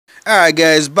Alright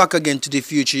guys, back again to the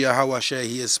future. Yahawah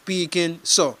here speaking.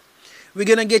 So, we're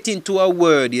gonna get into a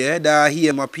word, yeah, that I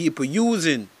hear my people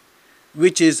using,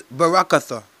 which is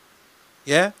Barakatha.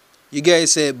 Yeah? You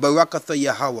guys say Barakatha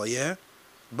Yahawah, yeah?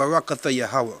 Barakatha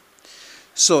Yahawah.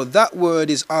 So that word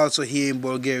is also here in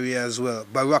Bulgaria as well,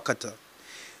 Barakatha,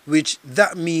 which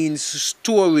that means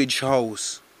storage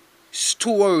house.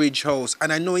 Storage house.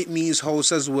 And I know it means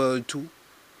house as well too.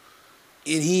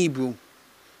 In Hebrew.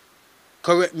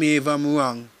 Correct me if I'm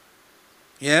wrong.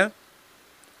 Yeah?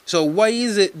 So why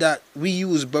is it that we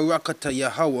use Barakatha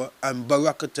Yahawah and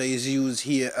Barakatha is used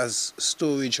here as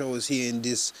storage house here in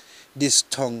this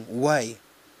tongue? Why?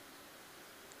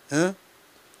 Huh?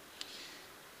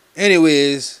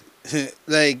 Anyways,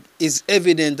 like it's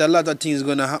evident a lot of things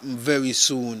gonna happen very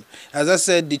soon. As I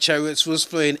said, the chariots was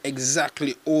flying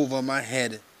exactly over my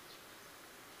head.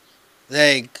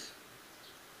 Like,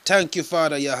 thank you,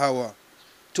 Father Yahawah.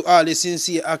 To all the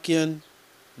sincere Akian,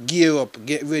 gear up,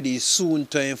 get ready, soon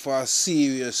time for a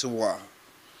serious war.